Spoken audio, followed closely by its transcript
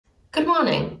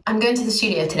morning. I'm going to the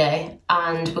studio today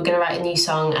and we're going to write a new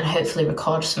song and hopefully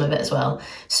record some of it as well.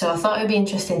 So I thought it would be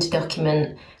interesting to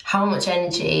document how much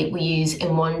energy we use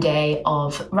in one day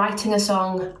of writing a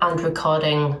song and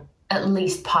recording at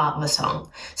least part of a song.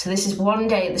 So this is one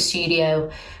day at the studio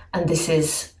and this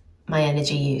is my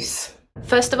energy use.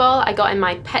 First of all, I got in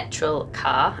my petrol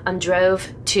car and drove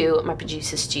to my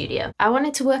producer's studio. I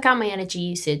wanted to work out my energy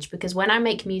usage because when I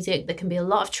make music, there can be a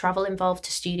lot of travel involved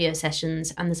to studio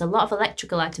sessions and there's a lot of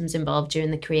electrical items involved during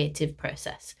the creative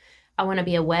process. I want to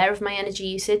be aware of my energy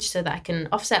usage so that I can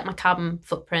offset my carbon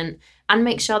footprint and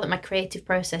make sure that my creative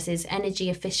process is energy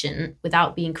efficient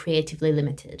without being creatively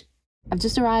limited. I've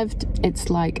just arrived. It's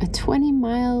like a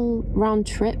 20-mile round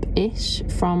trip-ish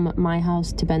from my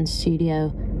house to Ben's studio,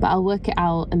 but I'll work it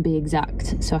out and be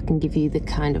exact so I can give you the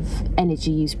kind of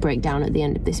energy use breakdown at the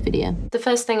end of this video. The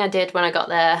first thing I did when I got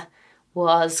there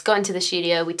was go into the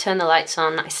studio, we turned the lights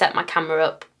on, I set my camera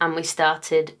up and we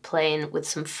started playing with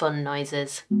some fun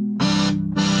noises.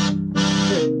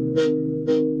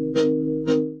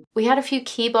 We had a few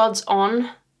keyboards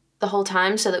on the whole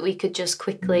time so that we could just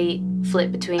quickly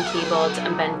flip between keyboards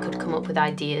and Ben could come up with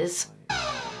ideas.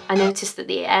 I noticed that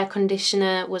the air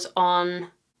conditioner was on,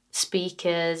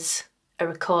 speakers, a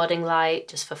recording light,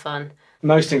 just for fun.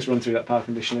 Most things run through that power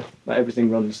conditioner. Like everything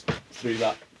runs through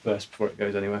that first before it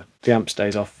goes anywhere. The amp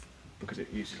stays off because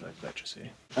it uses loads of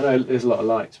electricity. I know there's a lot of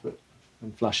lights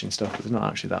and flashing stuff, but there's not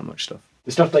actually that much stuff.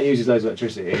 The stuff that uses loads of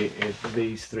electricity is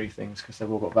these three things because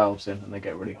they've all got valves in and they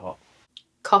get really hot.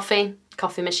 Coffee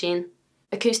machine.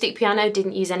 Acoustic piano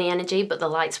didn't use any energy, but the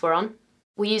lights were on.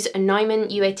 We use a Neumann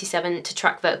U87 to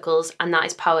track vocals, and that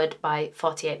is powered by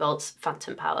 48 volts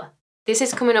phantom power. This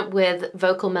is coming up with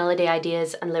vocal melody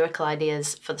ideas and lyrical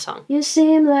ideas for the song. You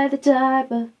seem like the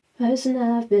type of person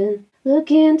I've been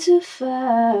looking to find.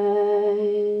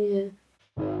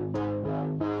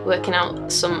 Working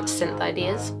out some synth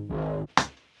ideas.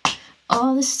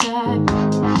 All this time.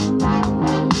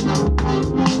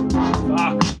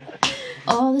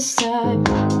 All this time.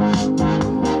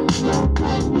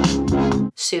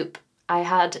 Soup. I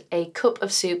had a cup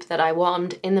of soup that I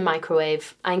warmed in the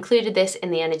microwave. I included this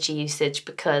in the energy usage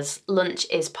because lunch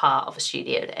is part of a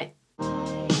studio day.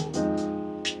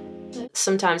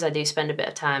 Sometimes I do spend a bit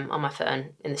of time on my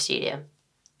phone in the studio.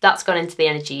 That's gone into the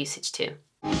energy usage too.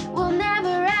 We'll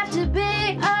never have to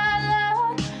be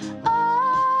alone.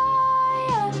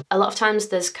 Oh, yeah. A lot of times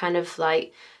there's kind of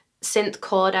like synth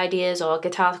chord ideas or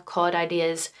guitar chord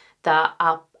ideas that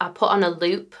I put on a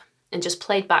loop and just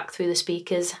played back through the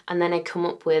speakers, and then I come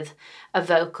up with a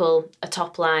vocal, a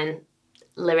top line,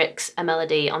 lyrics, a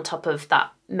melody on top of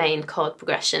that main chord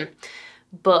progression.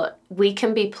 But we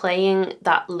can be playing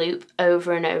that loop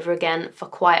over and over again for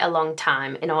quite a long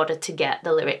time in order to get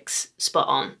the lyrics spot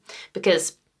on,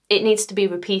 because it needs to be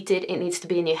repeated, it needs to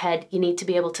be in your head, you need to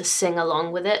be able to sing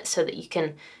along with it so that you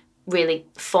can really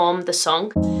form the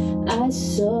song. I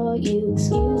saw you,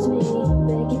 excuse me,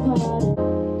 beg your pardon.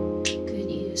 Could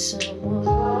use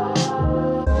someone.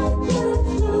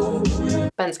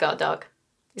 Ben's got a dog.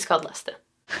 He's called Lester.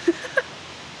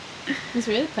 He's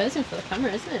really posing for the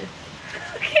camera, isn't he?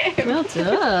 Okay. Well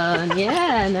done.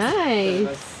 Yeah,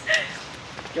 nice.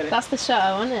 That's the shot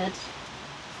I wanted.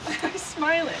 I'm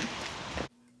smiling.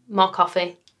 More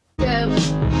coffee. Go.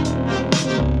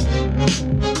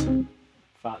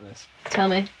 Fatness. Tell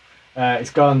me.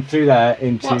 It's gone through there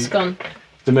into What's gone?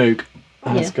 the Moog,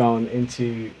 and Yeah. it's gone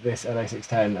into this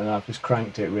LA610, and I've just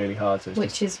cranked it really hard. So it's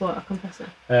Which is what, a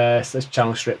compressor? so this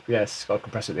channel strip, yes, it's got a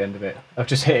compressor at the end of it. I've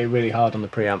just hit it really hard on the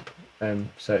preamp,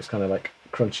 so it's kind of like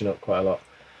crunching up quite a lot.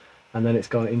 And then it's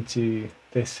gone into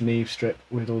this Neve strip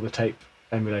with all the tape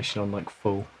emulation on like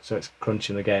full, so it's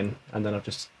crunching again. And then I've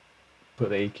just put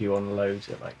the EQ on loads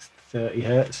at like 30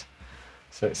 hertz,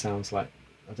 so it sounds like,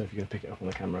 I don't know if you're going to pick it up on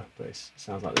the camera, but it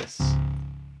sounds like this.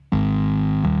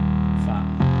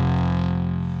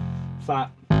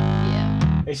 Fat.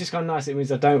 Yeah. It's just kind of nice. It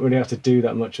means I don't really have to do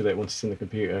that much of it once it's in the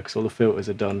computer because all the filters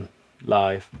are done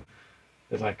live.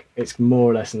 It's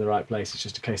more or less in the right place. It's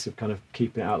just a case of kind of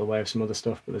keeping it out of the way of some other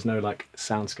stuff, but there's no like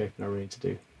soundscaping I really need to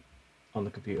do on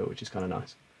the computer, which is kind of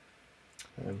nice.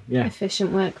 Yeah.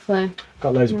 Efficient workflow.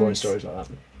 Got loads of boring stories like that.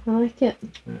 I like it.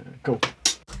 Cool.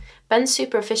 Ben's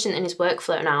super efficient in his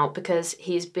workflow now because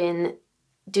he's been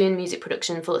doing music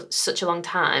production for such a long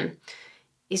time.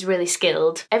 He's really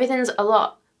skilled. Everything's a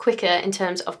lot quicker in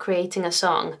terms of creating a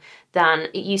song than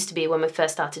it used to be when we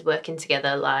first started working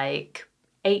together like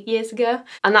 8 years ago.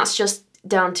 And that's just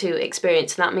down to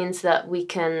experience. And that means that we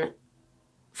can,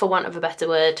 for want of a better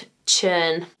word,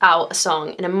 churn out a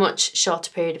song in a much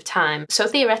shorter period of time. So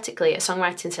theoretically, a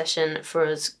songwriting session for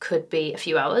us could be a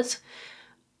few hours.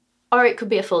 Or it could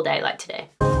be a full day like today.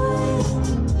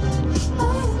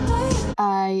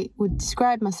 I would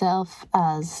describe myself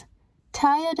as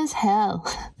tired as hell.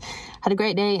 Had a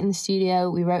great day in the studio.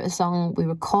 We wrote a song, we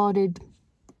recorded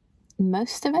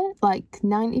most of it, like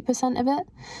 90% of it.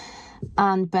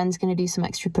 And Ben's going to do some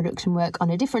extra production work on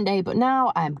a different day, but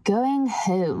now I'm going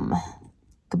home.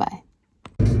 Goodbye.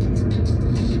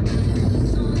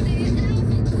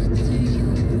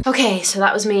 Okay, so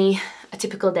that was me, a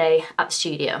typical day at the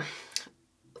studio.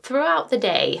 Throughout the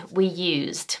day, we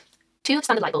used 2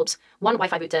 standard light bulbs, 1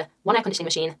 Wi-Fi router, 1 air conditioning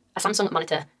machine, a Samsung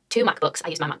monitor, 2 MacBooks, I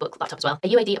used my MacBook laptop as well, a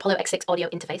UAD Apollo X6 audio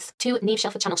interface, 2 Neve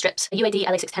Shelfer channel strips, a UAD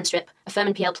LA610 strip, a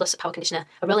Furman PL Plus power conditioner,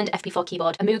 a Roland FP4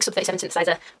 keyboard, a Moog Sub-37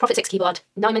 synthesizer, Prophet 6 keyboard,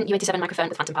 Neumann U87 microphone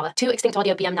with phantom power, 2 Extinct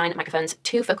Audio BM9 microphones,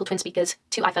 2 focal twin speakers,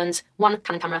 2 iPhones, 1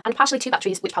 Canon camera, and partially 2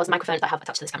 batteries which powers the microphone that I have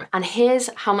attached to this camera. And here's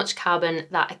how much carbon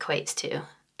that equates to.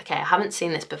 Okay, I haven't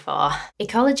seen this before.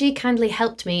 Ecologi kindly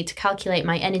helped me to calculate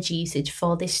my energy usage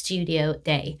for this studio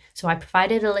day. So I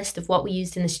provided a list of what we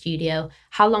used in the studio,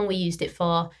 how long we used it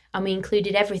for, and we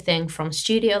included everything from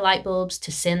studio light bulbs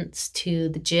to synths to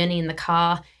the journey in the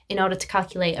car in order to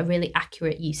calculate a really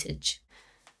accurate usage.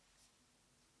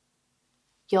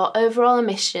 Your overall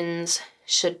emissions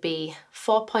should be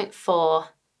 4.4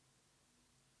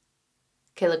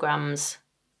 kilograms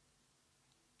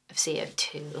of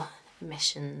CO2.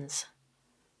 Emissions.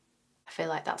 I feel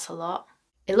like that's a lot.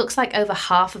 It looks like over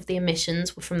half of the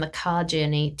emissions were from the car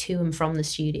journey to and from the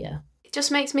studio. It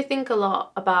just makes me think a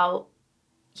lot about,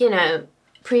 you know,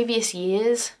 previous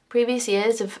years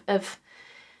of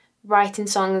writing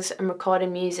songs and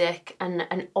recording music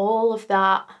and all of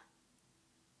that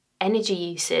energy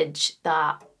usage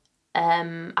that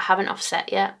I haven't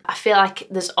offset yet. I feel like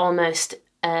there's almost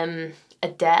a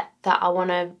debt that I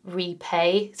want to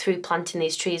repay through planting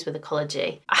these trees with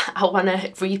Ecologi. I want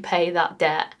to repay that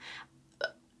debt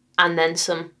and then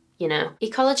some, you know.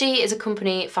 Ecologi is a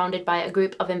company founded by a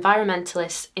group of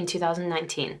environmentalists in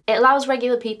 2019. It allows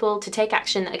regular people to take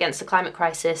action against the climate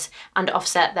crisis and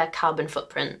offset their carbon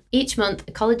footprint. Each month,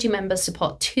 Ecologi members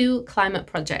support 2 climate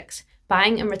projects,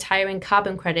 buying and retiring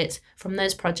carbon credits from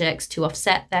those projects to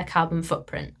offset their carbon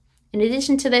footprint. In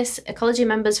addition to this, Ecologi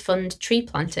members fund tree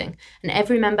planting, and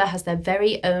every member has their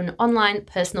very own online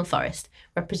personal forest,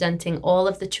 representing all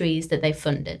of the trees that they've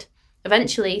funded.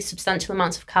 Eventually, substantial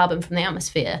amounts of carbon from the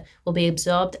atmosphere will be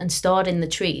absorbed and stored in the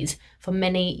trees for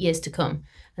many years to come,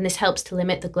 and this helps to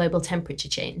limit the global temperature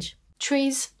change.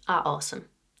 Trees are awesome.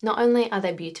 Not only are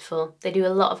they beautiful, they do a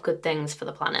lot of good things for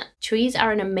the planet. Trees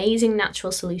are an amazing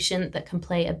natural solution that can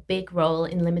play a big role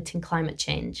in limiting climate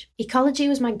change. Ecologi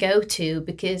was my go-to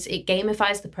because it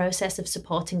gamifies the process of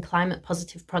supporting climate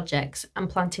positive projects and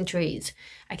planting trees.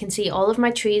 I can see all of my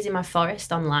trees in my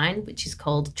forest online, which is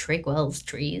called Trigwell's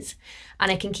trees,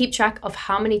 and I can keep track of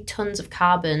how many tons of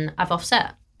carbon I've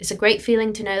offset. It's a great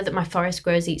feeling to know that my forest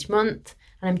grows each month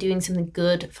and I'm doing something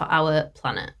good for our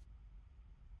planet.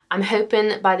 I'm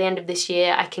hoping by the end of this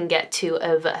year I can get to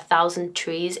over 1,000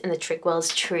 trees in the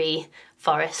Trigwell's tree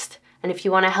forest. And if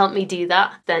you want to help me do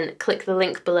that, then click the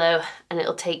link below and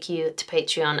it'll take you to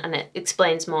Patreon and it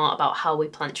explains more about how we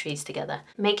plant trees together.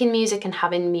 Making music and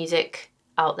having music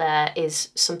out there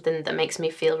is something that makes me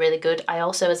feel really good. I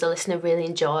also, as a listener, really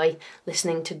enjoy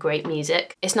listening to great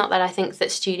music. It's not that I think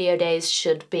that studio days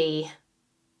should be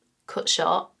cut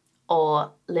short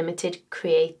or limited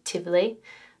creatively,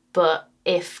 but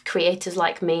if creators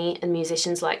like me and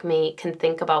musicians like me can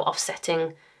think about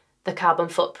offsetting the carbon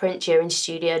footprint during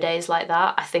studio days like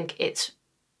that, I think it's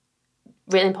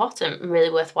really important and really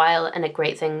worthwhile and a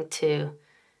great thing to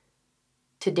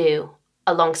do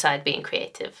alongside being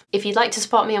creative. If you'd like to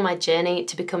support me on my journey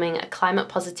to becoming a climate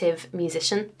positive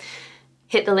musician,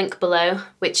 hit the link below,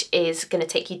 which is going to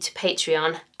take you to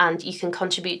Patreon, and you can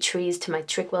contribute trees to my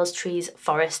Trigwell's Trees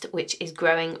forest, which is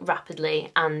growing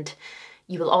rapidly, and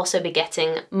you will also be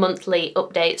getting monthly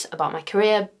updates about my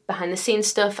career, behind the scenes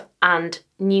stuff, and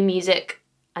new music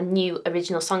and new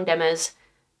original song demos,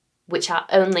 which are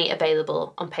only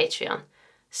available on Patreon.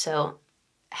 So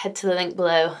head to the link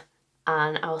below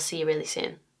and I will see you really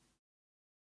soon.